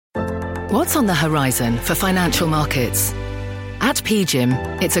What's on the horizon for financial markets? At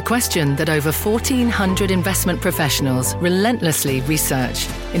PGIM, it's a question that over 1,400 investment professionals relentlessly research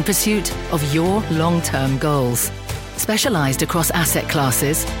in pursuit of your long-term goals. Specialized across asset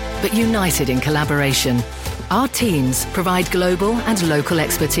classes, but united in collaboration, our teams provide global and local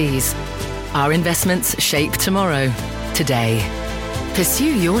expertise. Our investments shape tomorrow, today.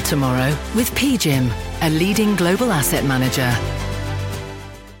 Pursue your tomorrow with PGIM, a leading global asset manager.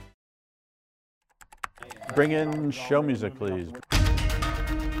 Bring in show music, please.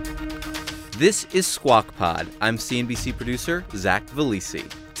 This is Squawk Pod. I'm CNBC producer Zach Velisi.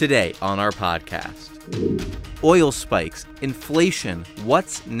 Today on our podcast, oil spikes, inflation,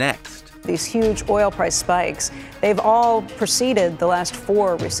 what's next? These huge oil price spikes, they've all preceded the last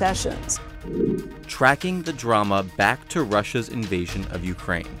 4 recessions. Tracking the drama back to Russia's invasion of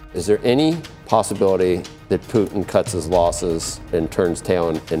Ukraine. Is there any possibility that Putin cuts his losses and turns tail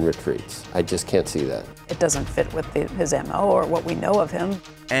and retreats? I just can't see that. It doesn't fit with his MO or what we know of him.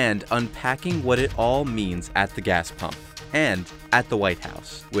 And unpacking what it all means at the gas pump and at the White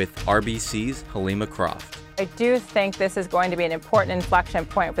House with RBC's Halima Croft. I do think this is going to be an important inflection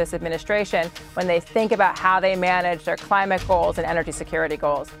point for this administration when they think about how they manage their climate goals and energy security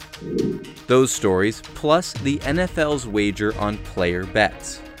goals. Those stories, plus the NFL's wager on player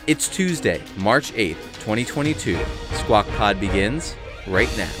bets. It's Tuesday, March 8th, 2022. Squawk Pod begins right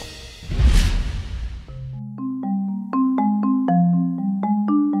now.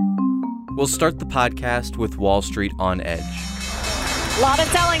 We'll start the podcast with Wall Street on edge. A lot of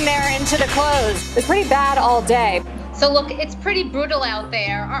selling there into the close. It's pretty bad all day. So look, it's pretty brutal out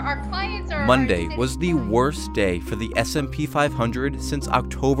there. Our clients are... Monday was the worst day for the S&P 500 since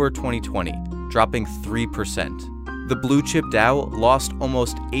October 2020, dropping 3%. The blue chip Dow lost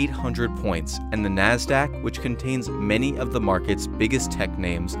almost 800 points, and the Nasdaq, which contains many of the market's biggest tech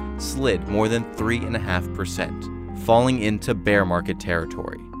names, slid more than 3.5%, falling into bear market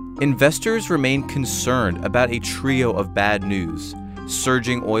territory. Investors remain concerned about a trio of bad news: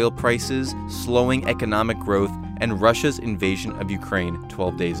 surging oil prices, slowing economic growth, and Russia's invasion of Ukraine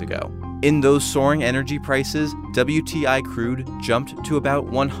 12 days ago. In those soaring energy prices, WTI crude jumped to about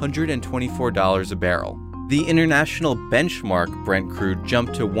 $124 a barrel. The international benchmark Brent crude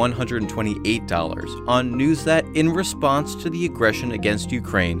jumped to $128 on news that, in response to the aggression against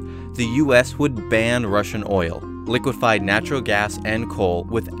Ukraine, the U.S. would ban Russian oil, liquefied natural gas, and coal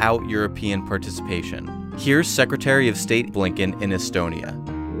without European participation. Here's Secretary of State Blinken in Estonia.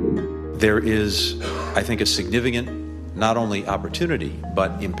 There is, I think, a significant not only opportunity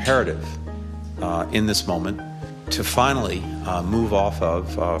but imperative in this moment to finally move off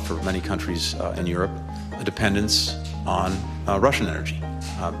of, for many countries in Europe, a dependence on Russian energy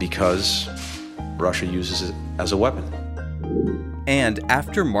because Russia uses it as a weapon. And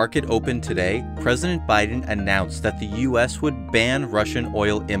after market open today, President Biden announced that the U.S. would ban Russian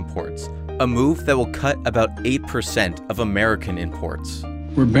oil imports, a move that will cut about 8% of American imports.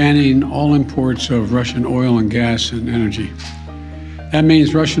 We're banning all imports of Russian oil and gas and energy. That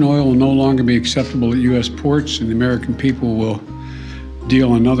means Russian oil will no longer be acceptable at U.S. ports, and the American people will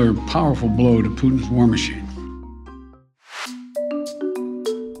deal another powerful blow to Putin's war machine.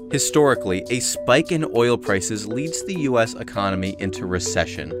 Historically, a spike in oil prices leads the U.S. economy into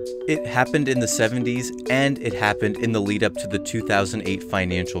recession. It happened in the 70s, and it happened in the lead up to the 2008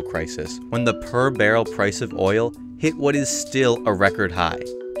 financial crisis, when the per barrel price of oil hit what is still a record high.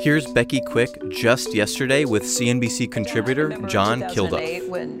 Here's Becky Quick just yesterday with CNBC contributor John Kilduff.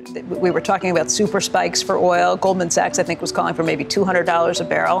 When we were talking about super spikes for oil, Goldman Sachs, I think, was calling for maybe $200 a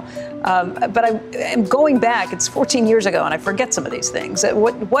barrel. But I'm going back, it's 14 years ago, and I forget some of these things.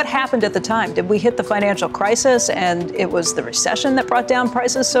 What happened at the time? Did we hit the financial crisis and it was the recession that brought down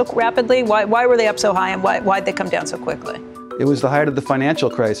prices so rapidly? Why were they up so high, and why'd they come down so quickly? It was the height of the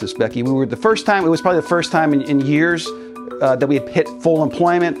financial crisis, Becky. It was probably the first time in years that we had hit full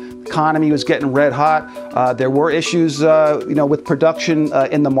employment. The economy was getting red hot. There were issues, with production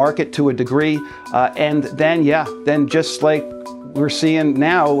in the market to a degree. And then just like we're seeing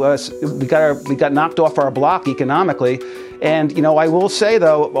now, we got knocked off our block economically. And, I will say,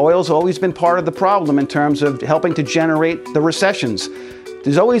 though, oil's always been part of the problem in terms of helping to generate the recessions.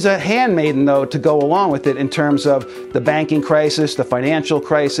 There's always a handmaiden, though, to go along with it in terms of the banking crisis, the financial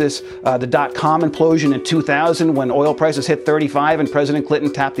crisis, the dot-com implosion in 2000 when oil prices hit 35 and President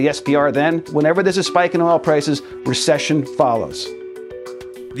Clinton tapped the SPR then. Whenever there's a spike in oil prices, recession follows.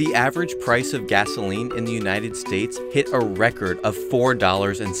 The average price of gasoline in the United States hit a record of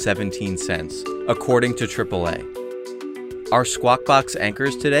 $4.17, according to AAA. Our Squawk Box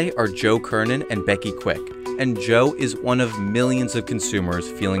anchors today are Joe Kernan and Becky Quick, and Joe is one of millions of consumers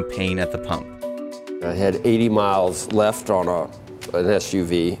feeling pain at the pump. I had 80 miles left on an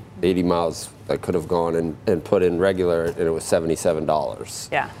SUV, 80 miles I could have gone and put in regular, and it was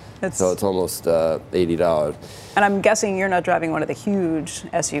 $77. Yeah. So it's almost $80. And I'm guessing you're not driving one of the huge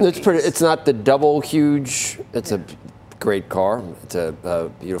SUVs. It's not the double huge. It's a great car. It's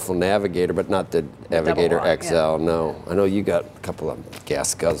a beautiful Navigator, but not the Navigator XL. Yeah. No, I know you got a couple of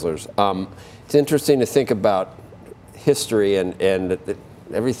gas guzzlers. It's interesting to think about history and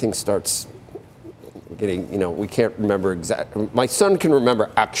everything starts getting, we can't remember exactly. My son can remember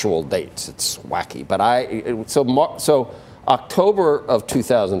actual dates. It's wacky, but so October of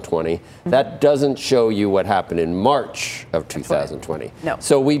 2020, that doesn't show you what happened in March of 2020. No.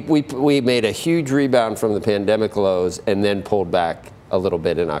 So we made a huge rebound from the pandemic lows and then pulled back a little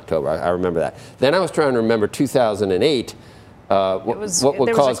bit in October. I remember that. Then I was trying to remember 2008. What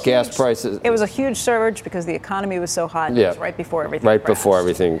would cause gas prices? It was a huge surge because the economy was so hot. Yeah. It was right before everything. Right before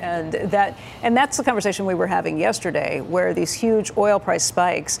everything. And that's the conversation we were having yesterday, where these huge oil price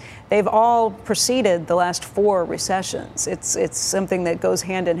spikes, they've all preceded the last 4 recessions. It's something that goes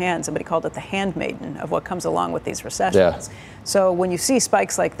hand in hand. Somebody called it the handmaiden of what comes along with these recessions. Yeah. So when you see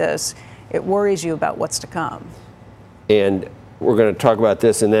spikes like this, it worries you about what's to come. And we're going to talk about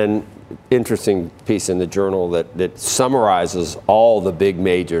this, and then interesting piece in the Journal that summarizes all the big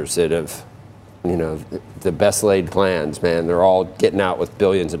majors that have, the best laid plans, man. They're all getting out with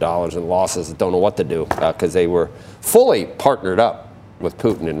billions of dollars in losses that don't know what to do because they were fully partnered up with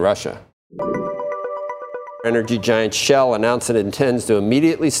Putin in Russia. Energy giant Shell announced it intends to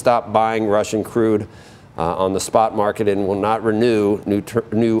immediately stop buying Russian crude on the spot market and will not renew new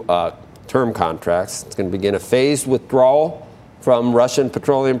term contracts. It's going to begin a phased withdrawal from Russian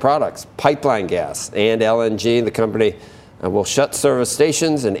petroleum products, pipeline gas, and LNG. The company will shut service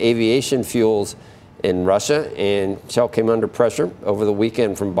stations and aviation fuels in Russia. And Shell came under pressure over the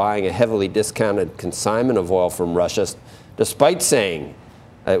weekend from buying a heavily discounted consignment of oil from Russia, despite saying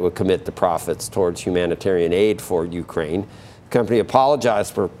it would commit the profits towards humanitarian aid for Ukraine. The company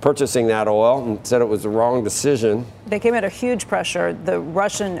apologized for purchasing that oil and said it was the wrong decision. They came under huge pressure.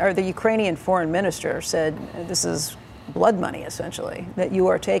 The Ukrainian foreign minister said this is blood money, essentially, that you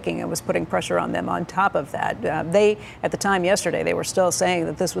are taking, and was putting pressure on them on top of that. They, at the time yesterday, they were still saying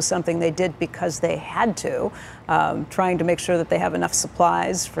that this was something they did because they had to, trying to make sure that they have enough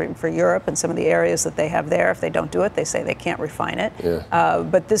supplies for Europe and some of the areas that they have there. If they don't do it, they say they can't refine it. Yeah.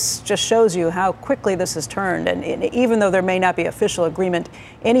 But this just shows you how quickly this has turned. And even though there may not be official agreement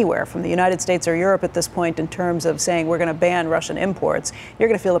anywhere from the United States or Europe at this point in terms of saying we're going to ban Russian imports, you're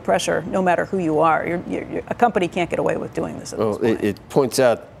going to feel the pressure no matter who you are. A company can't get away with doing this at this point. It points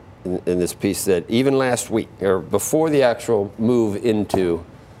out in this piece that even last week, or before the actual move into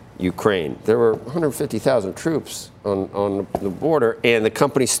Ukraine, there were 150,000 troops on the border, and the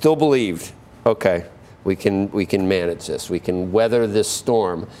company still believed, okay, we can manage this, we can weather this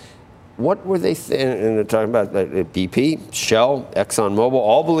storm. What were they and they're talking about BP, Shell, ExxonMobil,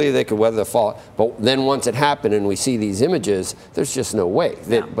 all believe they could weather the fall. But then once it happened and we see these images, there's just no way.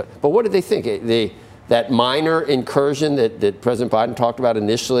 No. But what did they think? That minor incursion that President Biden talked about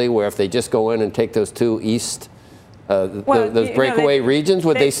initially, where if they just go in and take those 2 east, those breakaway regions,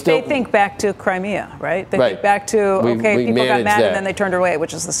 would they still? They think back to Crimea, right? They right. think back to, we people got mad that. and then they turned away,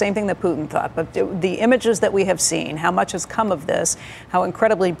 which is the same thing that Putin thought. But the images that we have seen, how much has come of this, how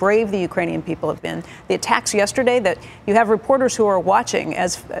incredibly brave the Ukrainian people have been. The attacks yesterday, that you have reporters who are watching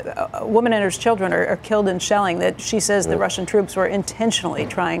as a woman and her children are killed in shelling, that she says the Russian troops were intentionally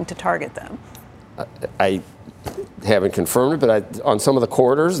trying to target them. I haven't confirmed it, but on some of the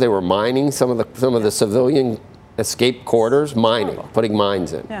corridors, they were mining some of the civilian escape corridors, putting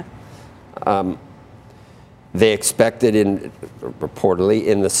mines in. Yeah. They expected, reportedly,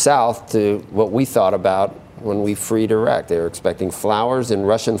 in the south to what we thought about when we freed Iraq. They were expecting flowers and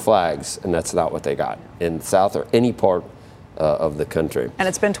Russian flags, and that's not what they got in the south or any part of the country. And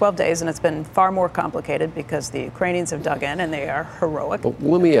it's been 12 days, and it's been far more complicated because the Ukrainians have dug in, and they are heroic. But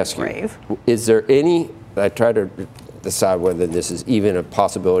let me ask you, is there any, I try to decide whether this is even a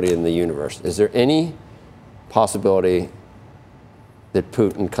possibility in the universe, is there any possibility that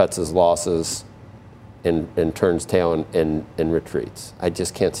Putin cuts his losses and turns tail and retreats? I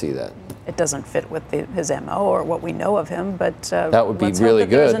just can't see that. It doesn't fit with his MO or what we know of him, but that would be let's really hope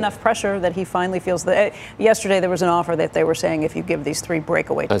that good. There's enough pressure that he finally feels that. Yesterday there was an offer that they were saying if you give these 3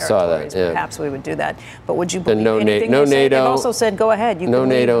 breakaway territories, I saw that, yeah. Perhaps we would do that. But would you believe no anything no they say? NATO. They've also said go ahead. You no can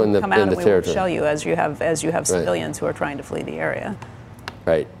NATO in the come out and we territory. will shell you as you have civilians who are trying to flee the area.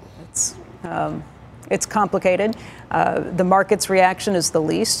 Right. It's It's complicated. The market's reaction is the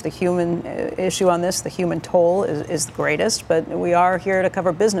least. The human issue on this, the human toll, is the greatest. But we are here to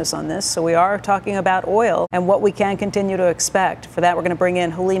cover business on this. So we are talking about oil and what we can continue to expect. For that, we're going to bring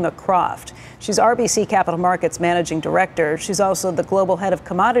in Helima Croft. She's RBC Capital Markets Managing Director. She's also the Global Head of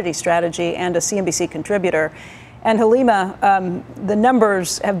Commodity Strategy and a CNBC contributor. And Helima, the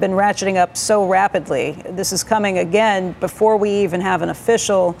numbers have been ratcheting up so rapidly. This is coming again before we even have an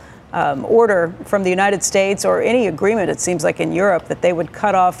official order from the United States or any agreement, it seems like, in Europe that they would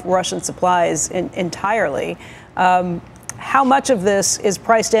cut off Russian supplies entirely. How much of this is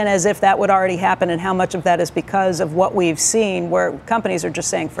priced in as if that would already happen, and how much of that is because of what we've seen where companies are just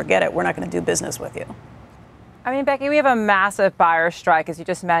saying, forget it, we're not going to do business with you? I mean, Becky, we have a massive buyer strike, as you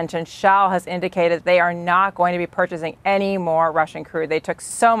just mentioned. Shell has indicated they are not going to be purchasing any more Russian crude. They took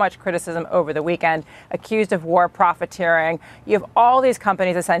so much criticism over the weekend, accused of war profiteering. You have all these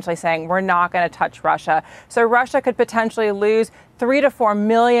companies essentially saying, we're not going to touch Russia. So Russia could potentially lose 3 to 4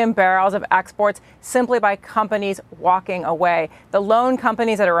 million barrels of exports simply by companies walking away. The lone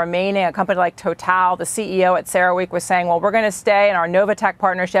companies that are remaining, a company like Total, the CEO at CereWeek was saying, well, we're going to stay in our Novatek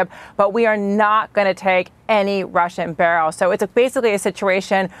partnership, but we are not going to take any Russian barrels. So it's basically a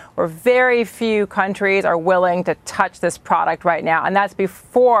situation where very few countries are willing to touch this product right now. And that's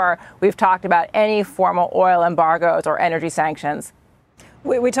before we've talked about any formal oil embargoes or energy sanctions.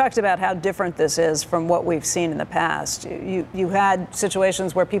 We talked about how different this is from what we've seen in the past. You had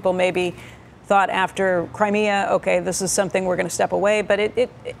situations where people maybe thought after Crimea, OK, this is something we're going to step away. But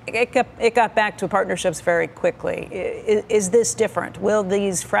it got back to partnerships very quickly. Is this different? Will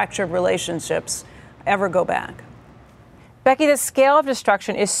these fractured relationships ever go back? Becky, the scale of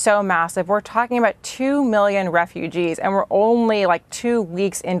destruction is so massive. We're talking about 2 million refugees, and we're only like 2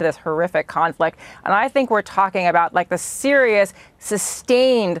 weeks into this horrific conflict. And I think we're talking about like the serious,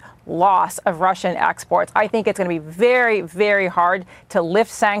 sustained loss of Russian exports. I think it's going to be very, very hard to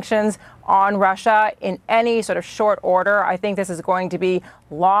lift sanctions on Russia in any sort of short order. I think this is going to be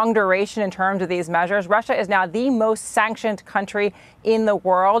long duration in terms of these measures. Russia is now the most sanctioned country in the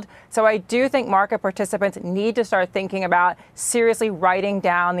world. So I do think market participants need to start thinking about seriously writing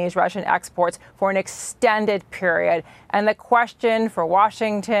down these Russian exports for an extended period. And the question for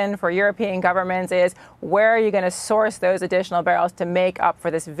Washington, for European governments is, where are you going to source those additional barrels to make up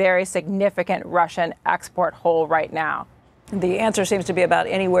for this very significant Russian export hole right now? The answer seems to be about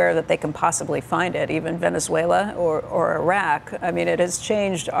anywhere that they can possibly find it, even Venezuela or Iraq. I mean, it has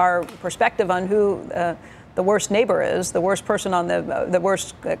changed our perspective on who the worst neighbor is, the worst person on the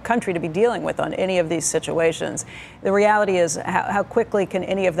worst country to be dealing with on any of these situations. The reality is, how quickly can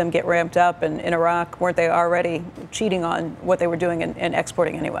any of them get ramped up? And in Iraq, weren't they already cheating on what they were doing and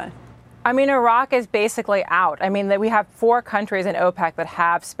exporting anyway? I mean, Iraq is basically out. I mean, we have 4 countries in OPEC that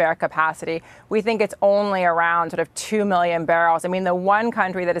have spare capacity. We think it's only around sort of 2 million barrels. I mean, the one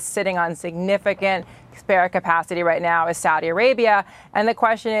country that is sitting on significant spare capacity right now is Saudi Arabia. And the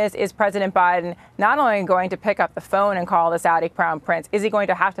question is President Biden not only going to pick up the phone and call the Saudi Crown Prince, is he going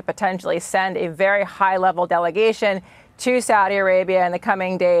to have to potentially send a very high-level delegation to Saudi Arabia in the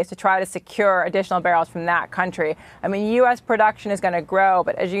coming days to try to secure additional barrels from that country? I mean, U.S. production is going to grow,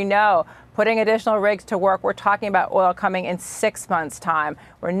 but as you know, putting additional rigs to work, we're talking about oil coming in 6 months' time.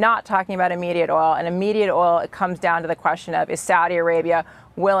 We're not talking about immediate oil. And immediate oil, it comes down to the question of, is Saudi Arabia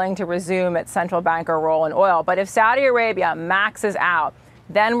willing to resume its central banker role in oil? But if Saudi Arabia maxes out,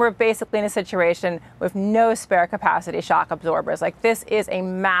 then we're basically in a situation with no spare capacity shock absorbers. Like, this is a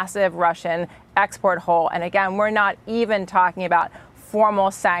massive Russian export hole. And again, we're not even talking about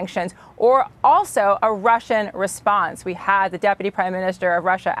formal sanctions or also a Russian response. We had the deputy prime minister of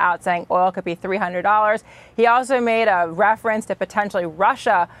Russia out saying oil could be $300. He also made a reference to potentially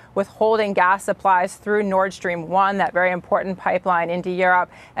Russia withholding gas supplies through Nord Stream 1, that very important pipeline into Europe.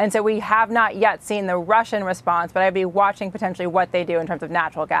 And so we have not yet seen the Russian response, but I'd be watching potentially what they do in terms of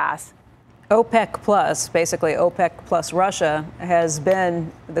natural gas. OPEC plus, basically OPEC plus Russia, has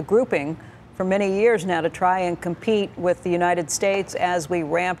been the grouping for many years now to try and compete with the United States as we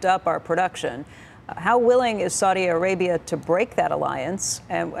ramped up our production. How willing is Saudi Arabia to break that alliance?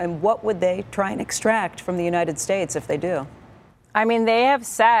 And what would they try and extract from the United States if they do? I mean, they have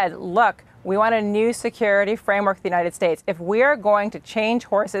said, look, we want a new security framework for the United States. If we are going to change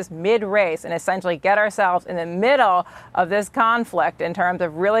horses mid-race and essentially get ourselves in the middle of this conflict in terms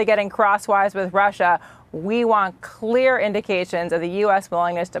of really getting crosswise with Russia, we want clear indications of the U.S.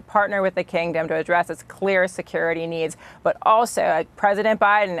 willingness to partner with the kingdom to address its clear security needs. But also, President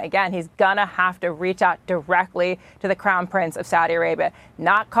Biden, again, he's going to have to reach out directly to the Crown Prince of Saudi Arabia,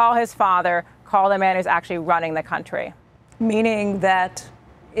 not call his father, call the man who's actually running the country. Meaning that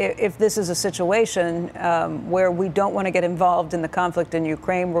if this is a situation where we don't want to get involved in the conflict in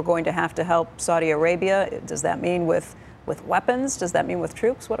Ukraine, we're going to have to help Saudi Arabia. Does that mean with weapons? Does that mean with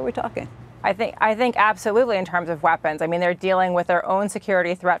troops? What are we talking? I think absolutely in terms of weapons. I mean, they're dealing with their own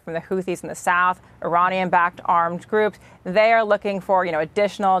security threat from the Houthis in the south, Iranian-backed armed groups. They are looking for,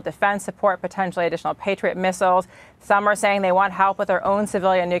 additional defense support, potentially additional Patriot missiles. Some are saying they want help with their own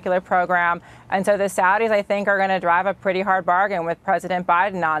civilian nuclear program. And so the Saudis, I think, are going to drive a pretty hard bargain with President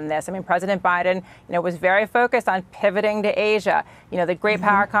Biden on this. I mean, President Biden, was very focused on pivoting to Asia, the great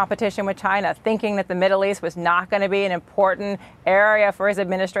power competition with China, thinking that the Middle East was not going to be an important area for his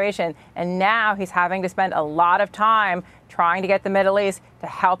administration. And now he's having to spend a lot of time trying to get the Middle East to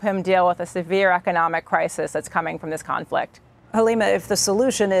help him deal with a severe economic crisis that's coming from this conflict. Halima, if the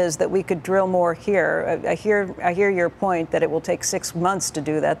solution is that we could drill more here, I hear your point that it will take 6 months to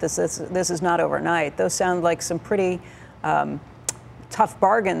do that. This is not overnight. Those sound like some pretty tough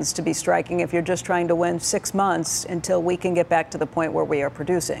bargains to be striking if you're just trying to win 6 months until we can get back to the point where we are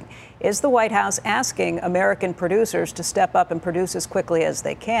producing. Is the White House asking American producers to step up and produce as quickly as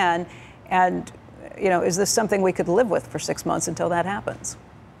they can? And, is this something we could live with for 6 months until that happens?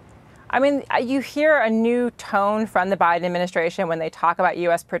 I mean, you hear a new tone from the Biden administration when they talk about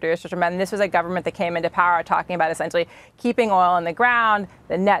U.S. producers. Remember, this was a government that came into power talking about essentially keeping oil in the ground,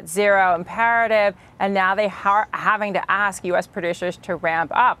 the net zero imperative, and now they are having to ask U.S. producers to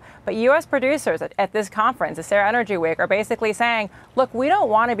ramp up. But U.S. producers at this conference, the Sarah Energy Week, are basically saying, look, we don't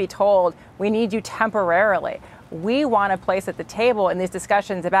want to be told we need you temporarily. We want a place at the table in these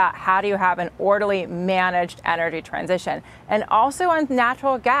discussions about how do you have an orderly, managed energy transition. And also on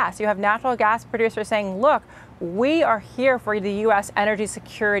natural gas, you have natural gas producers saying, look, we are here for the U.S. energy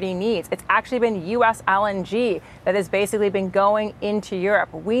security needs. It's actually been U.S. LNG that has basically been going into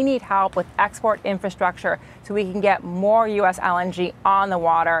Europe. We need help with export infrastructure so we can get more U.S. LNG on the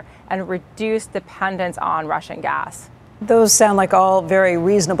water and reduce dependence on Russian gas. Those sound like all very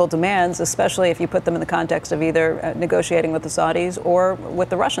reasonable demands, especially if you put them in the context of either negotiating with the Saudis or with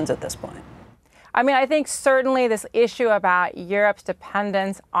the Russians at this point. I mean, I think certainly this issue about Europe's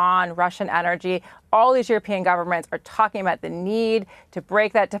dependence on Russian energy, all these European governments are talking about the need to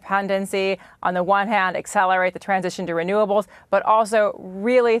break that dependency. On the one hand, accelerate the transition to renewables, but also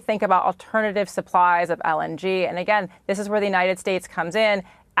really think about alternative supplies of LNG. And again, this is where the United States comes in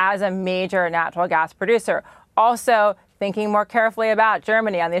as a major natural gas producer. Also, thinking more carefully about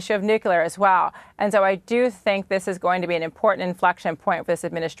Germany on the issue of nuclear as well. And so I do think this is going to be an important inflection point for this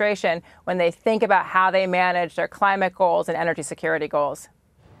administration when they think about how they manage their climate goals and energy security goals.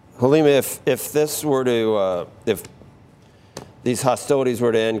 Halima, if this were to, if these hostilities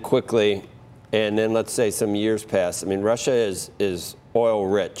were to end quickly, and then let's say some years pass, I mean, Russia is oil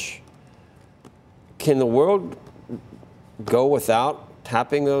rich. Can the world go without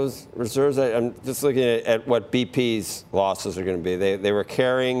tapping those reserves? I'm just looking at what BP's losses are going to be. They were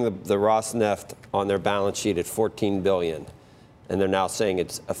carrying the Rosneft on their balance sheet at $14 billion, and they're now saying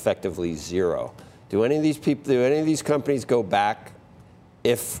it's effectively zero. Do any of these companies go back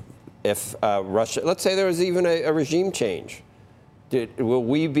if Russia, let's say there was even a regime change? Will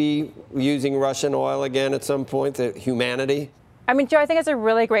we be using Russian oil again at some point, humanity? I mean, Joe, I think it's a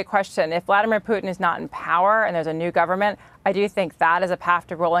really great question. If Vladimir Putin is not in power and there's a new government, I do think that is a path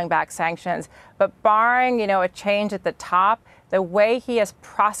to rolling back sanctions. But barring, a change at the top, the way he has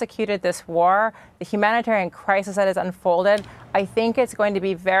prosecuted this war, the humanitarian crisis that has unfolded, I think it's going to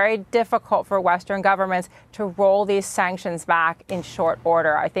be very difficult for Western governments to roll these sanctions back in short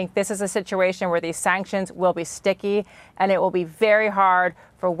order. I think this is a situation where these sanctions will be sticky, and it will be very hard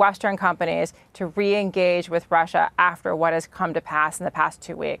for Western companies to re-engage with Russia after what has come to pass in the past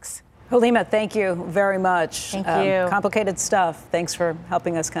 2 weeks. Halima, thank you very much. Thank you. Complicated stuff. Thanks for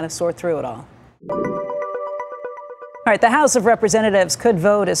helping us kind of sort through it all. All right, the House of Representatives could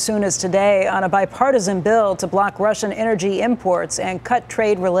vote as soon as today on a bipartisan bill to block Russian energy imports and cut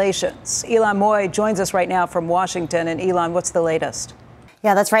trade relations. Ilan Moy joins us right now from Washington. And Ilan, what's the latest?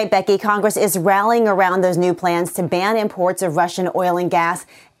 Yeah, that's right, Becky. Congress is rallying around those new plans to ban imports of Russian oil and gas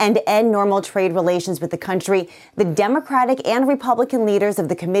and end normal trade relations with the country. The Democratic and Republican leaders of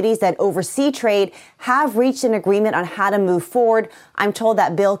the committees that oversee trade have reached an agreement on how to move forward. I'm told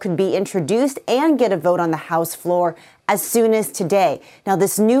that bill could be introduced and get a vote on the House floor as soon as today. Now,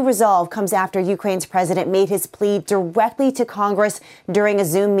 this new resolve comes after Ukraine's president made his plea directly to Congress during a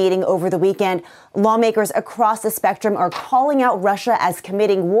Zoom meeting over the weekend. Lawmakers across the spectrum are calling out Russia as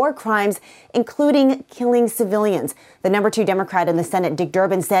committing war crimes, including killing civilians. The number 2 Democrat in the Senate, Dick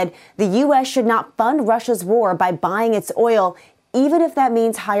Durbin, said the U.S. should not fund Russia's war by buying its oil, even if that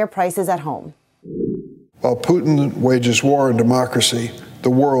means higher prices at home. While Putin wages war on democracy, the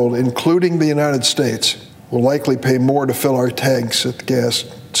world, including the United States, will likely pay more to fill our tanks at the gas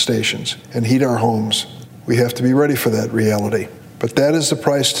stations and heat our homes. We have to be ready for that reality. But that is the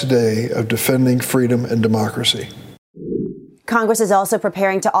price today of defending freedom and democracy. Congress is also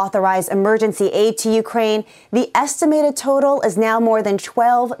preparing to authorize emergency aid to Ukraine. The estimated total is now more than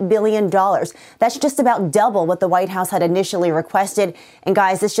 $12 billion. That's just about double what the White House had initially requested. And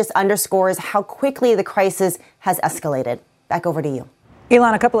guys, this just underscores how quickly the crisis has escalated. Back over to you.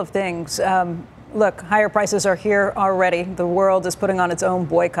 Elon, a couple of things. Look, higher prices are here already. The world is putting on its own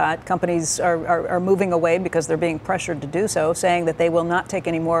boycott. Companies are moving away because they're being pressured to do so, saying that they will not take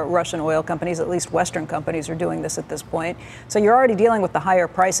any more Russian oil companies. At least Western companies are doing this at this point. So you're already dealing with the higher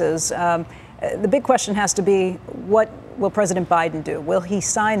prices. The big question has to be, what will President Biden do? Will he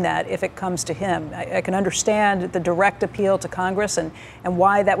sign that if it comes to him? I can understand the direct appeal to Congress and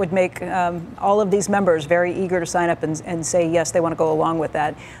why that would make all of these members very eager to sign up and say, yes, they want to go along with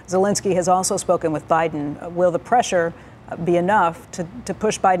that. Zelensky has also spoken with Biden. Will the pressure be enough to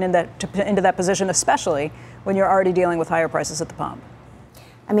push Biden into that position, especially when you're already dealing with higher prices at the pump?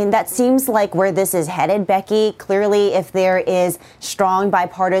 I mean, that seems like where this is headed, Becky. Clearly, if there is strong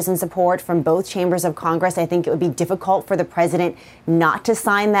bipartisan support from both chambers of Congress, I think it would be difficult for the president not to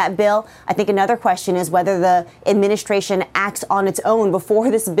sign that bill. I think another question is whether the administration acts on its own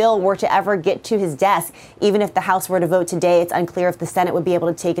before this bill were to ever get to his desk. Even if the House were to vote today, it's unclear if the Senate would be able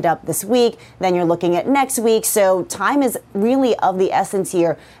to take it up this week. Then you're looking at next week. So time is really of the essence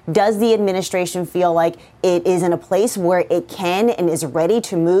here. Does the administration feel like it is in a place where it can and is ready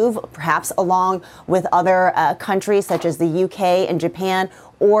to move, perhaps along with other countries such as the UK and Japan?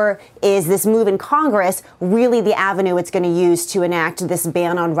 Or is this move in Congress really the avenue it's going to use to enact this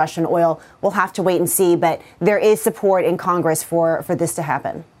ban on Russian oil? We'll have to wait and see, but there is support in Congress for this to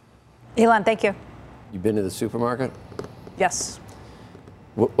happen. Elon, thank you. You been to the supermarket? Yes.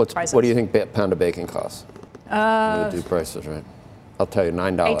 What do you think a pound of bacon costs? Do prices, right? I'll tell you,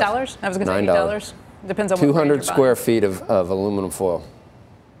 $9. $8? I was going to say $8. Depends on what 200 square feet of aluminum foil.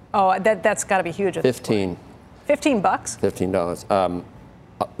 Oh, that's got to be huge. 15. $15? $15.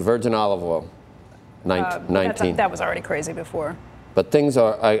 Virgin olive oil, 19. That was already crazy before. But things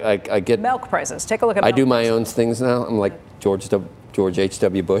are, I get... Milk prices. Take a look at I milk do my prices. own things now. I'm like George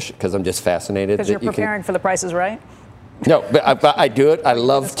H.W. Bush because I'm just fascinated. Because you're preparing for the prices, right? No, but I do it. I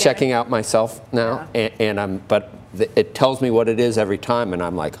love checking out myself now. Yeah. But it tells me what it is every time, and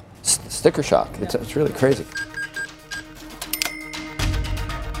I'm like, sticker shock. Yeah. It's really crazy.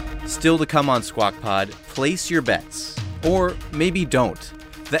 Still to come on Squawk Pod, place your bets. Or maybe don't.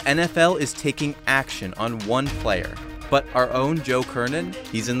 The NFL is taking action on one player. But our own Joe Kernan,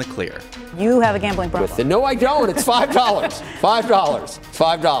 he's in the clear. You have a gambling problem. No, I don't. It's $5.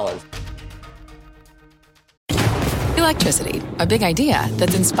 $5. Electricity, a big idea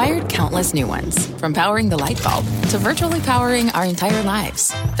that's inspired countless new ones. From powering the light bulb to virtually powering our entire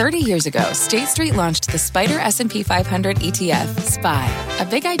lives. 30 years ago, State Street launched the Spider S&P 500 ETF, SPY. A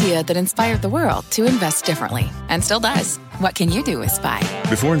big idea that inspired the world to invest differently. And still does. What can you do with SPY?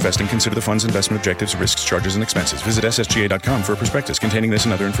 Before investing, consider the fund's investment objectives, risks, charges, and expenses. Visit ssga.com for a prospectus containing this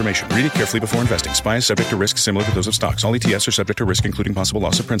and other information. Read it carefully before investing. SPY is subject to risks similar to those of stocks. All ETFs are subject to risk, including possible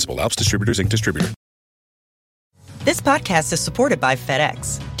loss of principal. Alps Distributors, Inc. Distributor. This podcast is supported by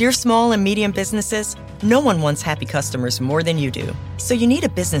FedEx. Dear small and medium businesses, no one wants happy customers more than you do. So you need a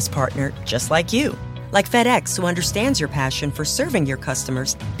business partner just like you. Like FedEx, who understands your passion for serving your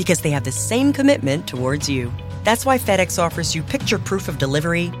customers because they have the same commitment towards you. That's why FedEx offers you picture proof of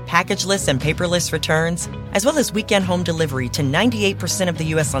delivery, packageless and paperless returns, as well as weekend home delivery to 98% of the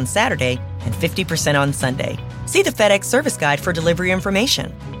U.S. on Saturday and 50% on Sunday. See the FedEx service guide for delivery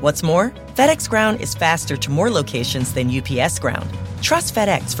information. What's more, FedEx Ground is faster to more locations than UPS Ground. Trust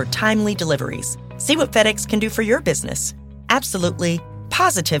FedEx for timely deliveries. See what FedEx can do for your business. Absolutely,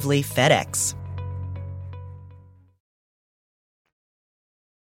 positively FedEx.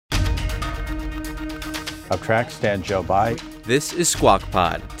 Up track, Stan Joe by. This is Squawk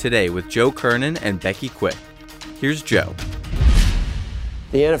Pod, today with Joe Kernan and Becky Quick. Here's Joe.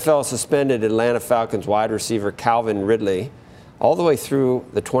 The NFL suspended Atlanta Falcons wide receiver Calvin Ridley all the way through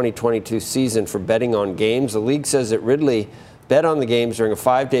the 2022 season for betting on games. The league says that Ridley bet on the games during a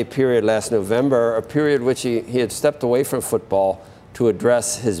 5-day period last November, a period which he had stepped away from football to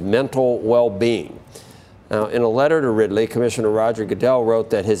address his mental well-being. Now, in a letter to Ridley, Commissioner Roger Goodell wrote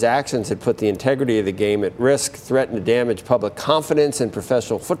that his actions had put the integrity of the game at risk, threatened to damage public confidence in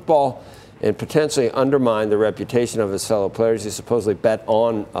professional football, and potentially undermine the reputation of his fellow players. He supposedly bet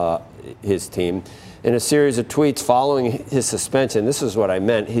on his team. In a series of tweets following his suspension, this is what I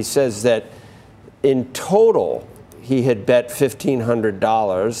meant. He says that in total, he had bet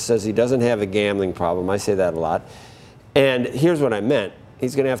 $1,500, says he doesn't have a gambling problem. I say that a lot. And here's what I meant.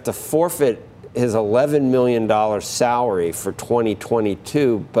 He's going to have to forfeit his $11 million salary for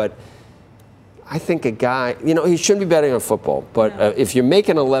 2022, but I think a guy, he shouldn't be betting on football, but if you're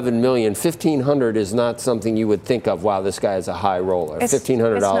making $11 million, $1,500 is not something you would think of, wow, this guy is a high roller.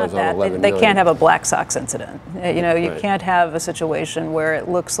 $1,500 on $11 million. They can't have a Black Sox incident. You can't have a situation where it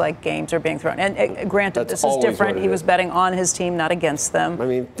looks like games are being thrown. And granted, this is different. He was betting on his team, not against them. I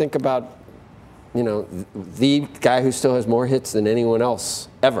mean, think about, the guy who still has more hits than anyone else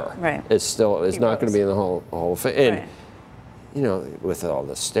ever is not going to be in the Hall of Fame. And, with all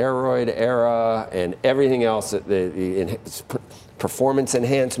the steroid era and everything else, the performance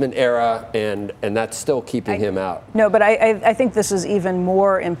enhancement era, and that's still keeping him out. No, but I think this is even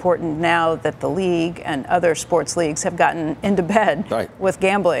more important now that the league and other sports leagues have gotten into bed with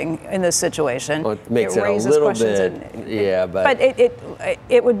gambling in this situation. Well, it makes it a little bit, but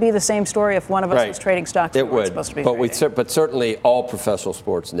it would be the same story if one of us was trading stocks. It would, supposed to be but certainly all professional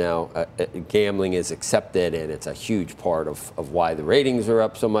sports now, gambling is accepted, and it's a huge part of why the ratings are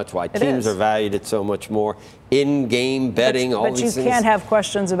up so much, why teams are valued at so much more. In-game betting, all these things. But you can't have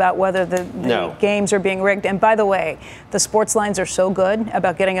questions about whether the games are being rigged. And by the way, the sports lines are so good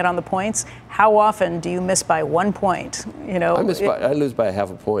about getting it on the points. How often do you miss by 1 point? I lose by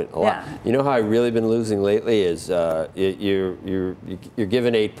half a point a lot. You know how I've really been losing lately is you're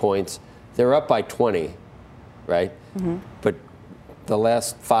given 8 points. They're up by 20, right? Mm-hmm. But the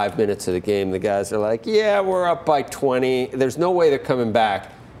last 5 minutes of the game, the guys are like, yeah, we're up by 20. There's no way they're coming back,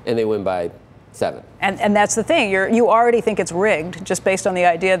 and they win by 7. And that's the thing. You already think it's rigged just based on the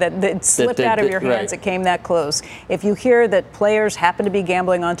idea that it slipped out of your hands. It came that close. If you hear that players happen to be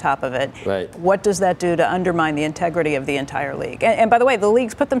gambling on top of it, what does that do to undermine the integrity of the entire league? And by the way, the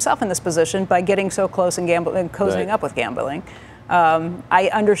league's put themselves in this position by getting so close and cozying up with gambling. I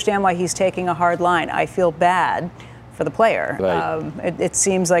understand why he's taking a hard line. I feel bad for the player. It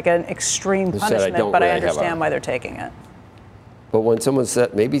seems like an extreme punishment, but I understand why they're taking it. But when someone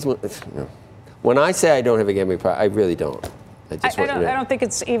said, when I say I don't have a gambling problem, I really don't. I don't think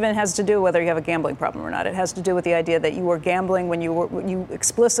it even has to do whether you have a gambling problem or not. It has to do with the idea that you were gambling when you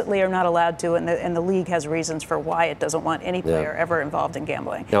explicitly are not allowed to, and the league has reasons for why it doesn't want any player ever involved in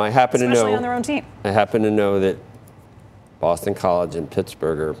gambling. Now, especially on their own team. I happen to know that Boston College and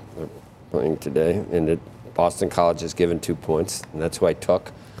Pittsburgh are playing today, and that Boston College is given 2 points, and that's who I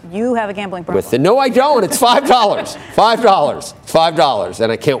took. You have a gambling problem. No, I don't. It's $5. $5.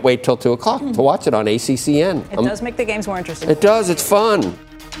 And I can't wait till 2 o'clock to watch it on ACCN. It does make the games more interesting. It does. It's fun.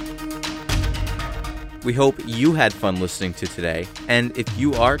 We hope you had fun listening to today. And if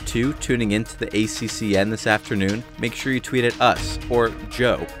you are too tuning into the ACCN this afternoon, make sure you tweet at us or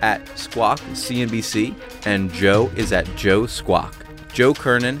Joe at Squawk CNBC. And Joe is at Joe Squawk. Joe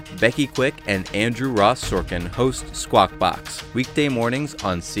Kernan, Becky Quick, and Andrew Ross Sorkin host Squawk Box, weekday mornings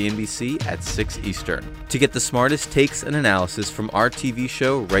on CNBC at 6 Eastern. To get the smartest takes and analysis from our TV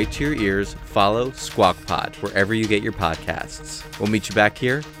show right to your ears, follow Squawk Pod wherever you get your podcasts. We'll meet you back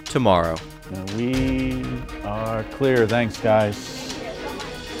here tomorrow. We are clear. Thanks, guys.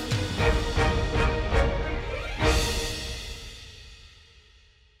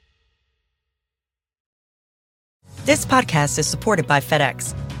 This podcast is supported by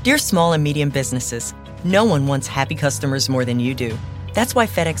FedEx. Dear small and medium businesses, no one wants happy customers more than you do. That's why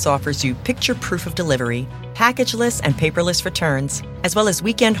FedEx offers you picture proof of delivery, packageless and paperless returns, as well as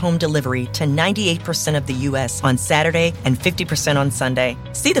weekend home delivery to 98% of the U.S. on Saturday and 50% on Sunday.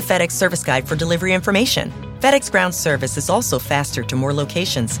 See the FedEx service guide for delivery information. FedEx Ground service is also faster to more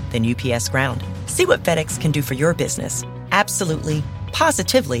locations than UPS Ground. See what FedEx can do for your business. Absolutely,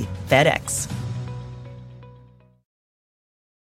 positively FedEx.